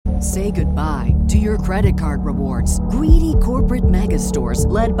Say goodbye to your credit card rewards. Greedy corporate mega stores,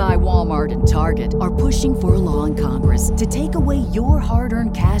 led by Walmart and Target, are pushing for a law in Congress to take away your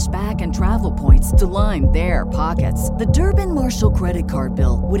hard-earned cash back and travel points to line their pockets. The Durbin-Marshall credit card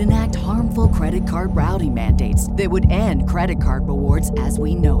bill would enact harmful credit card routing mandates that would end credit card rewards as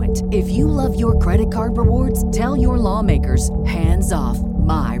we know it. If you love your credit card rewards, tell your lawmakers, hands off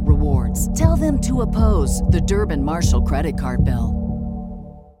my rewards. Tell them to oppose the Durbin-Marshall credit card bill.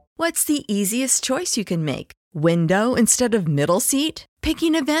 What's the easiest choice you can make? Window instead of middle seat?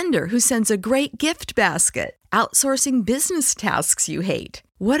 Picking a vendor who sends a great gift basket? Outsourcing business tasks you hate?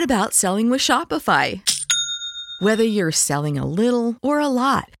 What about selling with Shopify? Whether you're selling a little or a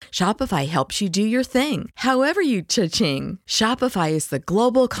lot, Shopify helps you do your thing, however you cha-ching. Shopify is the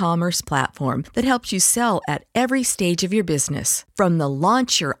global commerce platform that helps you sell at every stage of your business. From the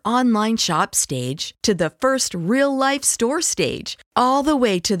launch your online shop stage to the first real-life store stage, all the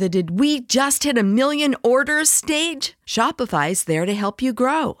way to the did we just hit 1 million orders stage. Shopify's there to help you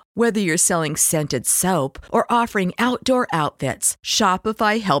grow. Whether you're selling scented soap or offering outdoor outfits,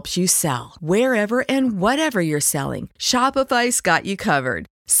 Shopify helps you sell. Wherever and whatever you're selling, Shopify's got you covered.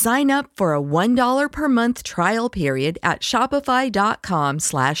 Sign up for a $1 per month trial period at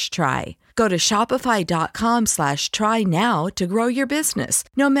shopify.com/try. Go to shopify.com/try now to grow your business,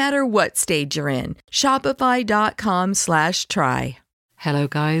 no matter what stage you're in. Shopify.com/try. Hello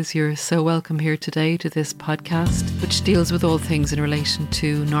guys, you're so welcome here today to this podcast, which deals with all things in relation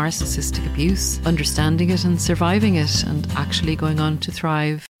to narcissistic abuse, understanding it and surviving it, and actually going on to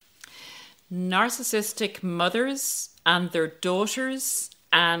thrive. Narcissistic mothers and their daughters,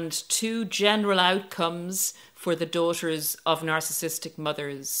 and 2 general outcomes for the daughters of narcissistic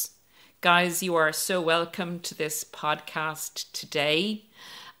mothers. Guys, you are so welcome to this podcast today,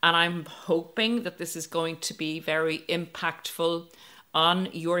 and I'm hoping that this is going to be very impactful on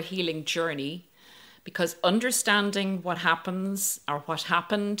your healing journey, because understanding what happens or what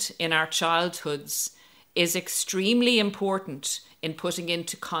happened in our childhoods is extremely important in putting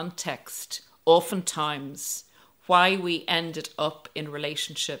into context, oftentimes, why we ended up in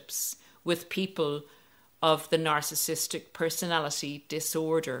relationships with people of the narcissistic personality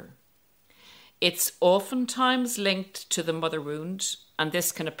disorder. It's oftentimes linked to the mother wound, and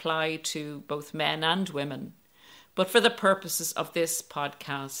this can apply to both men and women. But for the purposes of this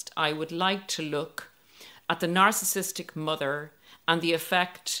podcast, I would like to look at the narcissistic mother and the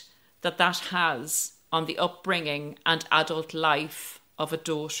effect that that has on the upbringing and adult life of a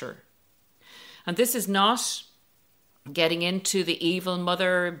daughter. And this is not getting into the evil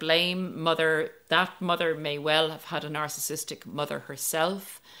mother, blame mother. That mother may well have had a narcissistic mother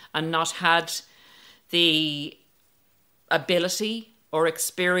herself and not had the ability or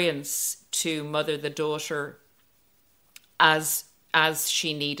experience to mother the daughter as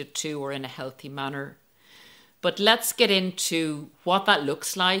she needed to or in a healthy manner. But let's get into what that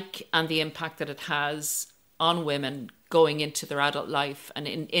looks like and the impact that it has on women going into their adult life and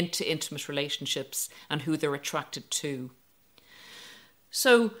into intimate relationships and who they're attracted to.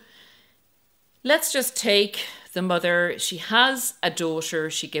 So let's just take the mother. She has a daughter,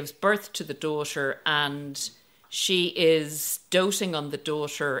 she gives birth to the daughter, and she is doting on the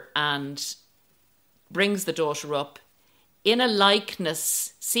daughter and brings the daughter up in a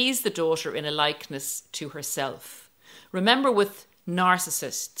likeness, sees the daughter in a likeness to herself. Remember, with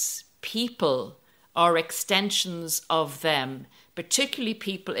narcissists, people are extensions of them, particularly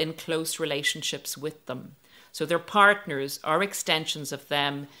people in close relationships with them. So their partners are extensions of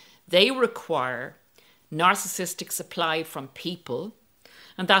them. They require narcissistic supply from people,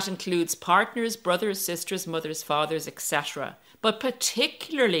 and that includes partners, brothers, sisters, mothers, fathers, etc. But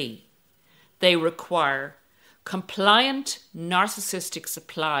particularly, they require compliant narcissistic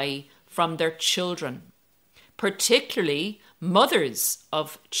supply from their children, particularly mothers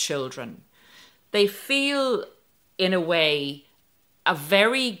of children. They feel, in a way, a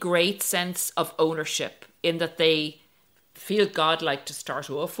very great sense of ownership in that they feel godlike to start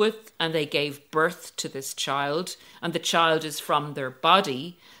off with, and they gave birth to this child, and the child is from their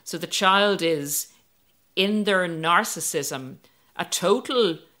body. So the child is, in their narcissism, a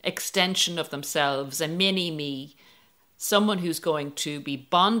total extension of themselves, a mini-me, someone who's going to be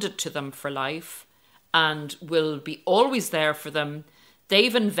bonded to them for life and will be always there for them.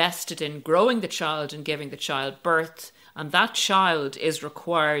 They've invested in growing the child and giving the child birth, and that child is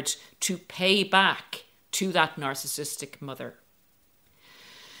required to pay back to that narcissistic mother.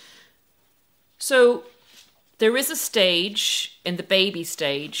 So there is a stage, in the baby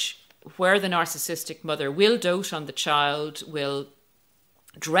stage, where the narcissistic mother will dote on the child, will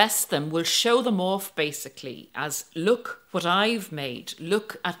dress them, will show them off basically as, look what I've made,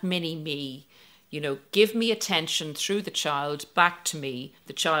 look at mini me, give me attention through the child back to me.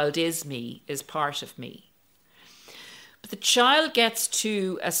 The child is me, is part of me. But the child gets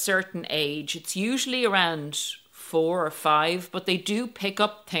to a certain age, it's usually around 4 or 5, but they do pick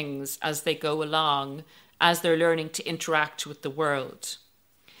up things as they go along, as they're learning to interact with the world.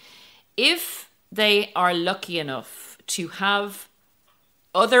 If they are lucky enough to have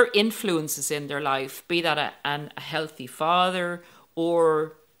other influences in their life, be that a healthy father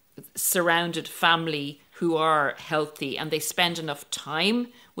or surrounded family who are healthy, and they spend enough time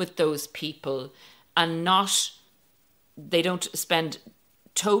with those people and they don't spend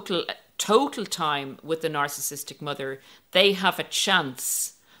total time with the narcissistic mother, they have a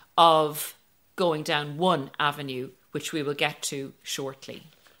chance of going down one avenue, which we will get to shortly.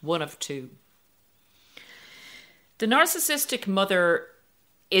 One of two. The narcissistic mother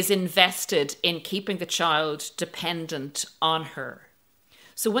is invested in keeping the child dependent on her.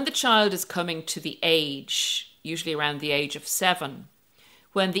 So when the child is coming to the age, usually around the age of 7,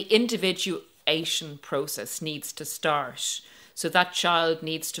 when the individuation process needs to start, so that child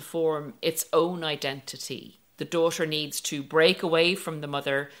needs to form its own identity. The daughter needs to break away from the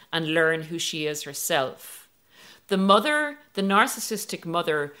mother and learn who she is herself. The narcissistic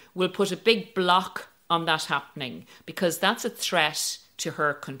mother, will put a big block on that happening because that's a threat to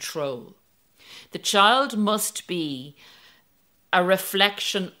her control. The child must be a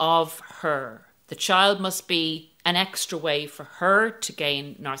reflection of her. The child must be an extra way for her to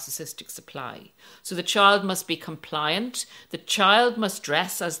gain narcissistic supply. So the child must be compliant. The child must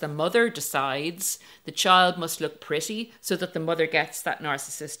dress as the mother decides. The child must look pretty so that the mother gets that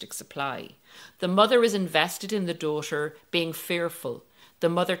narcissistic supply. The mother is invested in the daughter being fearful. The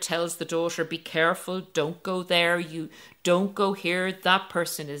mother tells the daughter, be careful, don't go there, you don't go here, that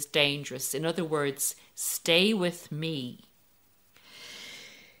person is dangerous. In other words, stay with me.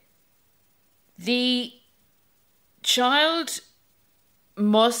 The child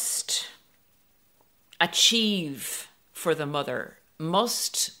must achieve for the mother,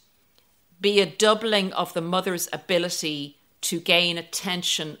 must be a doubling of the mother's ability to gain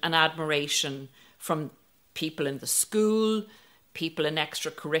attention and admiration from people in the school, people in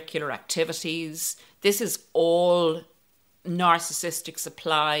extracurricular activities. This is all narcissistic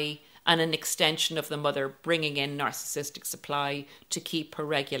supply and an extension of the mother bringing in narcissistic supply to keep her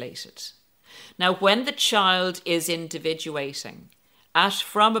regulated. Now, when the child is individuating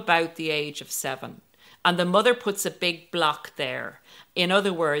from about the age of 7, and the mother puts a big block there, in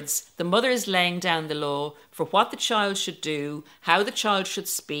other words, the mother is laying down the law for what the child should do, how the child should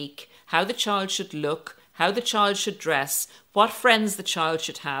speak, how the child should look, how the child should dress, what friends the child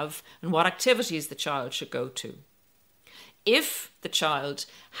should have, and what activities the child should go to. If the child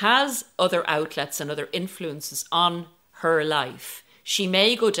has other outlets and other influences on her life, she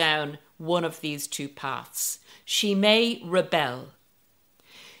may go down one of these two paths. She may rebel.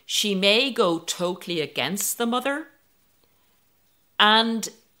 She may go totally against the mother and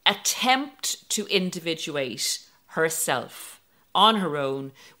attempt to individuate herself on her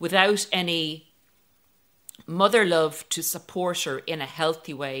own without any mother love to support her in a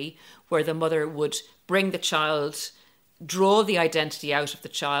healthy way, where the mother would bring the child, draw the identity out of the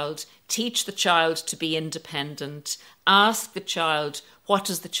child, teach the child to be independent, ask the child, what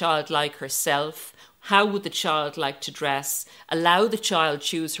does the child like herself? How would the child like to dress? Allow the child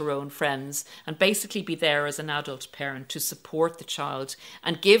choose her own friends, and basically be there as an adult parent to support the child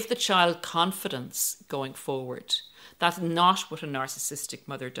and give the child confidence going forward. That's not what a narcissistic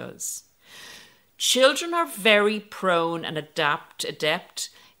mother does. Children are very prone and adept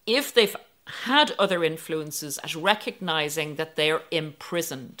if they've had other influences at recognizing that they're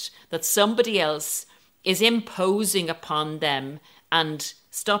imprisoned, that somebody else is imposing upon them and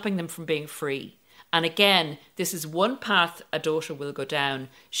stopping them from being free. And again, this is one path a daughter will go down.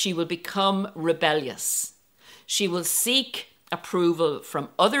 She will become rebellious. She will seek approval from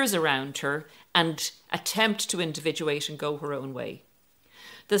others around her and attempt to individuate and go her own way.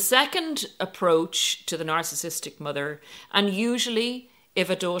 The second approach to the narcissistic mother, and usually if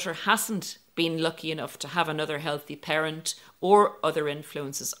a daughter hasn't been lucky enough to have another healthy parent or other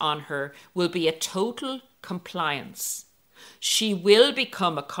influences on her, will be a total compliance. She will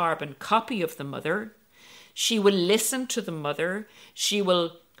become a carbon copy of the mother. She will listen to the mother. She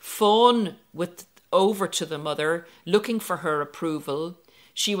will fawn over to the mother, looking for her approval.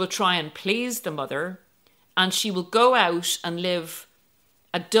 She will try and please the mother, and she will go out and live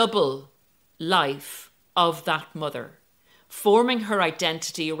a double life of that mother, forming her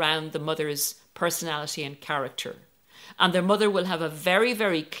identity around the mother's personality and character. and their mother will have a very,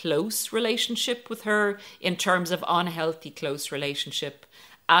 very close relationship with her in terms of unhealthy close relationship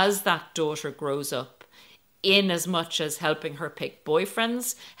as that daughter grows up, in as much as helping her pick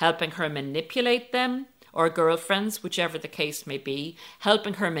boyfriends, helping her manipulate them, or girlfriends, whichever the case may be,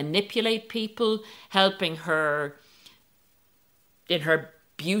 helping her manipulate people, helping her in her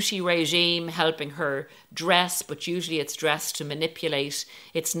beauty regime, helping her dress, but usually it's dress to manipulate.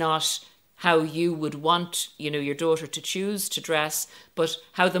 It's not how you would want, your daughter to choose to dress, but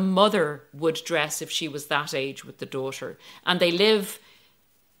how the mother would dress if she was that age with the daughter. And they live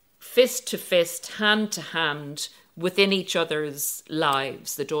fist to fist, hand to hand, within each other's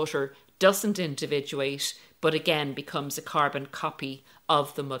lives. The daughter doesn't individuate, but again becomes a carbon copy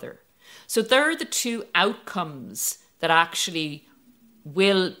of the mother. So there are the two outcomes that actually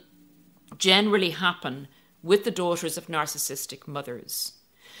will generally happen with the daughters of narcissistic mothers.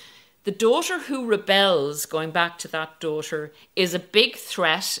 The daughter who rebels, going back to that daughter, is a big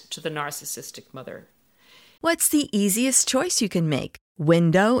threat to the narcissistic mother. What's the easiest choice you can make?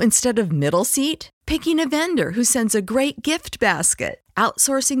 Window instead of middle seat? Picking a vendor who sends a great gift basket?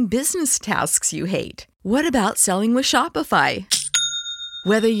 Outsourcing business tasks you hate? What about selling with Shopify?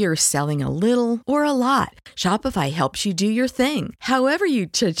 Whether you're selling a little or a lot, Shopify helps you do your thing, however you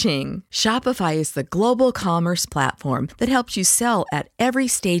cha-ching. Shopify is the global commerce platform that helps you sell at every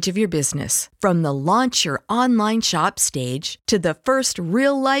stage of your business. From the launch your online shop stage to the first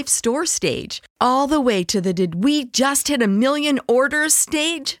real-life store stage, all the way to the did we just hit 1 million orders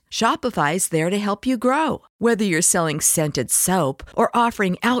stage. Shopify's there to help you grow. Whether you're selling scented soap or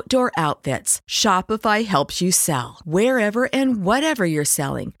offering outdoor outfits, Shopify helps you sell. Wherever and whatever you're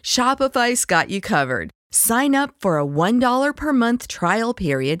selling, Shopify's got you covered. Sign up for a $1 per month trial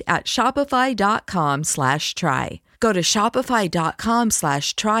period at shopify.com/try. Go to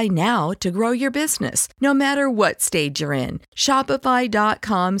shopify.com/try now to grow your business, no matter what stage you're in.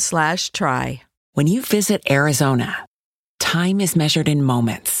 Shopify.com/try. When you visit Arizona, time is measured in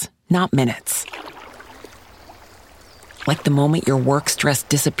moments, not minutes. Like the moment your work stress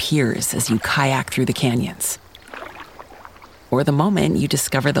disappears as you kayak through the canyons. Or the moment you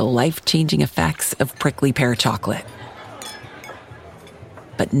discover the life-changing effects of prickly pear chocolate.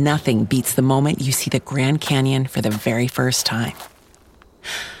 But nothing beats the moment you see the Grand Canyon for the very first time.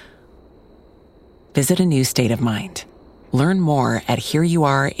 Visit a new state of mind. Learn more at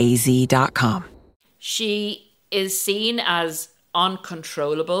hereyouareaz.com. She is seen as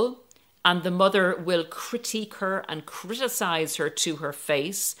uncontrollable, and the mother will critique her and criticize her to her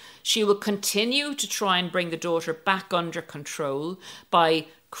face. She will continue to try and bring the daughter back under control by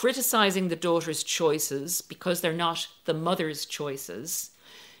criticizing the daughter's choices because they're not the mother's choices.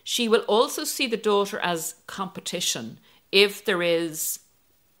 She will also see the daughter as competition if there is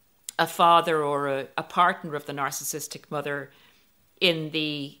a father or a partner of the narcissistic mother in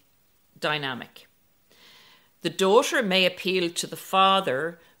the dynamic. The daughter may appeal to the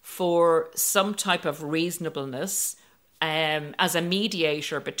father for some type of reasonableness as a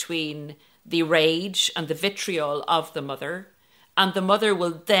mediator between the rage and the vitriol of the mother. And the mother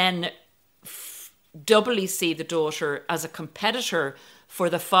will then doubly see the daughter as a competitor for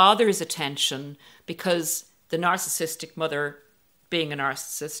the father's attention, because the narcissistic mother, being a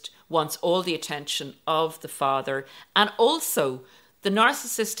narcissist, wants all the attention of the father. And also, the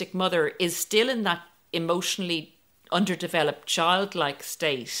narcissistic mother is still in that emotionally underdeveloped childlike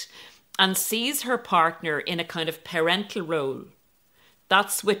state and sees her partner in a kind of parental role.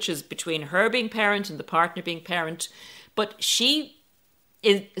 That switches between her being parent and the partner being parent. But she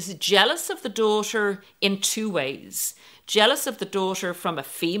is jealous of the daughter in two ways. Jealous of the daughter from a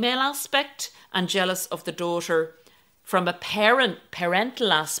female aspect and jealous of the daughter from a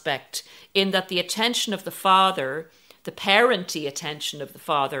parental aspect, in that the attention of the father, the parenty attention of the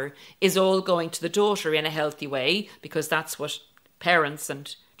father, is all going to the daughter in a healthy way, because that's what parents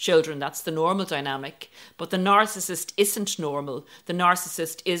and children, that's the normal dynamic. But the narcissist isn't normal. The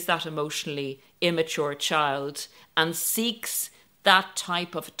narcissist is that emotionally immature child and seeks that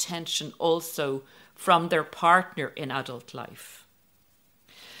type of attention also from their partner in adult life.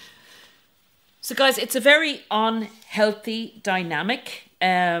 So guys, it's a very unhealthy dynamic.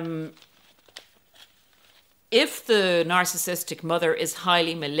 If the narcissistic mother is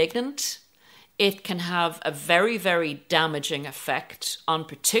highly malignant, it can have a very, very damaging effect on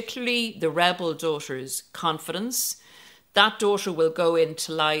particularly the rebel daughter's confidence. That daughter will go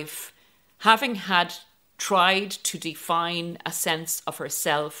into life having had tried to define a sense of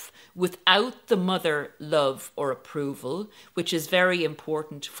herself without the mother love or approval, which is very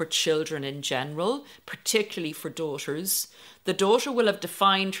important for children in general, particularly for daughters. The daughter will have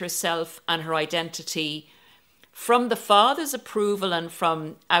defined herself and her identity from the father's approval and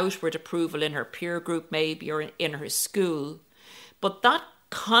from outward approval in her peer group maybe, or in her school. But that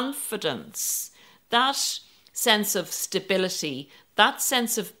confidence, that sense of stability, that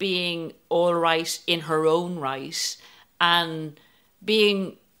sense of being all right in her own right and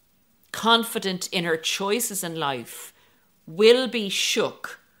being confident in her choices in life will be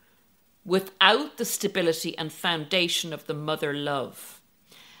shook without the stability and foundation of the mother love.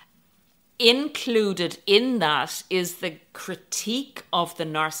 Included in that is the critique of the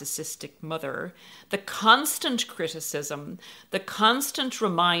narcissistic mother, the constant criticism, the constant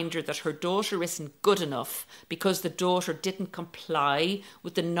reminder that her daughter isn't good enough because the daughter didn't comply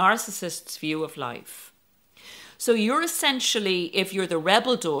with the narcissist's view of life. So you're essentially, if you're the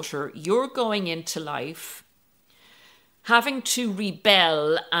rebel daughter, you're going into life having to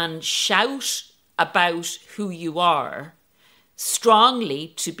rebel and shout about who you are strongly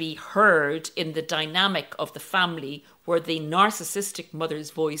to be heard in the dynamic of the family where the narcissistic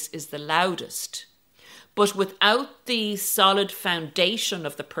mother's voice is the loudest, but without the solid foundation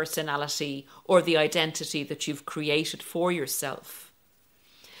of the personality or the identity that you've created for yourself.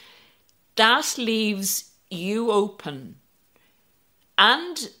 That leaves you open.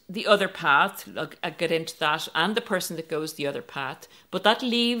 And the other path, I'll get into that, and the person that goes the other path, but that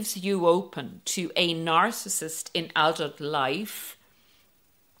leaves you open to a narcissist in adult life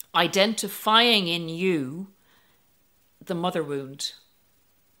identifying in you the mother wound.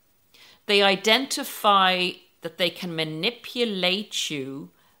 They identify that they can manipulate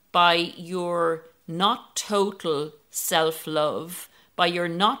you by your not total self-love, by your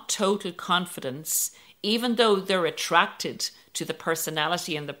not total confidence, even though they're attracted to the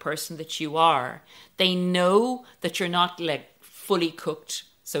personality and the person that you are. They know that you're not like fully cooked,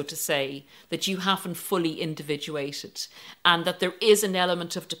 so to say, that you haven't fully individuated, and that there is an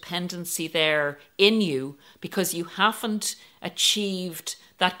element of dependency there in you because you haven't achieved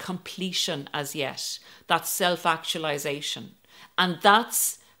that completion as yet, that self-actualization. And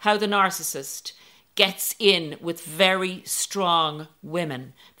that's how the narcissist gets in with very strong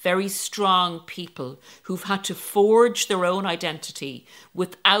women, very strong people who've had to forge their own identity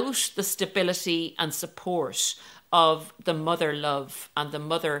without the stability and support of the mother love and the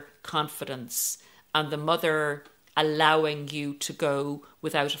mother confidence and the mother allowing you to go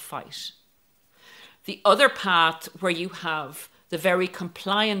without a fight. The other path where you have the very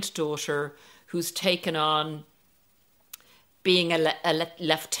compliant daughter who's taken on being a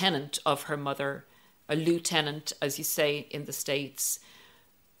lieutenant of her mother, a lieutenant, as you say in the States.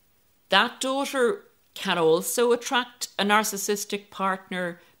 That daughter can also attract a narcissistic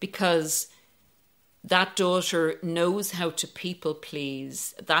partner because that daughter knows how to people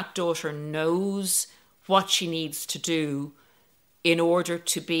please. That daughter knows what she needs to do in order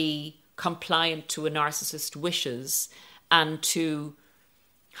to be compliant to a narcissist's wishes and to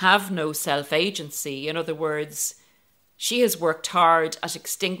have no self-agency. In other words, she has worked hard at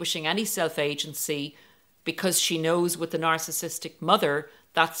extinguishing any self-agency because she knows with the narcissistic mother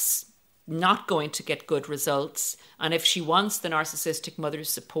that's not going to get good results. And if she wants the narcissistic mother's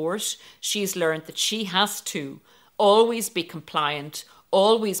support, she's learned that she has to always be compliant,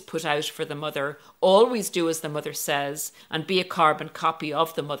 always put out for the mother, always do as the mother says, and be a carbon copy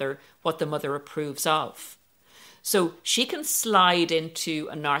of the mother, what the mother approves of. So she can slide into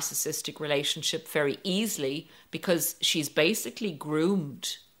a narcissistic relationship very easily because she's basically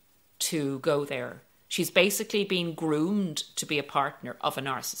groomed to go there. She's basically been groomed to be a partner of a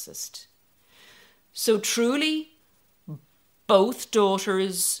narcissist. So truly, both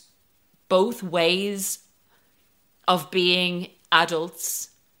daughters, both ways of being adults,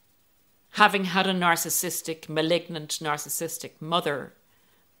 having had a narcissistic, malignant narcissistic mother,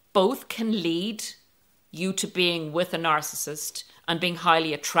 both can lead you to being with a narcissist and being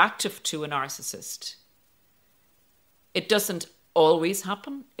highly attractive to a narcissist. It doesn't always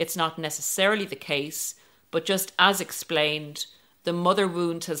happen. It's not necessarily the case, but just as explained, the mother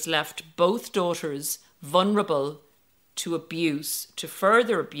wound has left both daughters vulnerable to abuse, to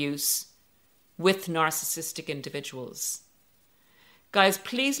further abuse with narcissistic individuals. Guys,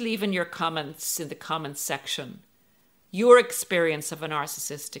 please leave in your comments in the comments section your experience of a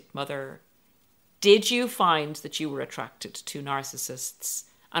narcissistic mother. Did you find that you were attracted to narcissists?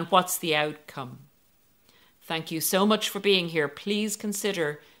 And what's the outcome? Thank you so much for being here. Please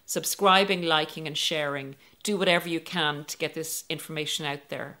consider subscribing, liking and sharing. Do whatever you can to get this information out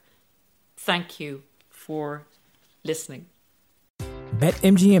there. Thank you for listening.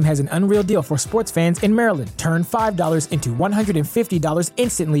 BetMGM has an unreal deal for sports fans in Maryland. Turn $5 into $150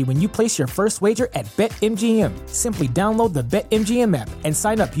 instantly when you place your first wager at BetMGM. Simply download the BetMGM app and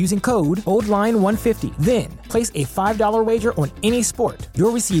sign up using code OldLine150. Then, place a $5 wager on any sport.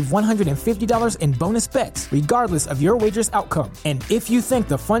 You'll receive $150 in bonus bets, regardless of your wager's outcome. And if you think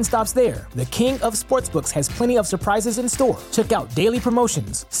the fun stops there, the King of Sportsbooks has plenty of surprises in store. Check out daily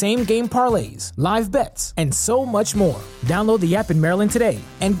promotions, same-game parlays, live bets, and so much more. Download the app in Maryland today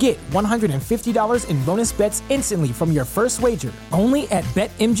and get $150 in bonus bets instantly from your first wager. Only at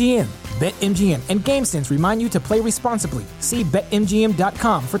BetMGM. BetMGM and GameSense remind you to play responsibly. See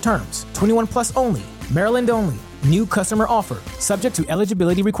BetMGM.com for terms. 21 plus only. Maryland only. New customer offer. Subject to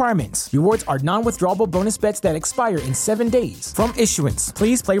eligibility requirements. Rewards are non-withdrawable bonus bets that expire in 7 days. From issuance,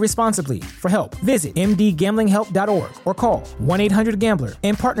 please play responsibly. For help, visit mdgamblinghelp.org or call 1-800-GAMBLER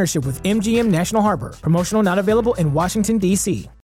in partnership with MGM National Harbor. Promotional not available in Washington, D.C.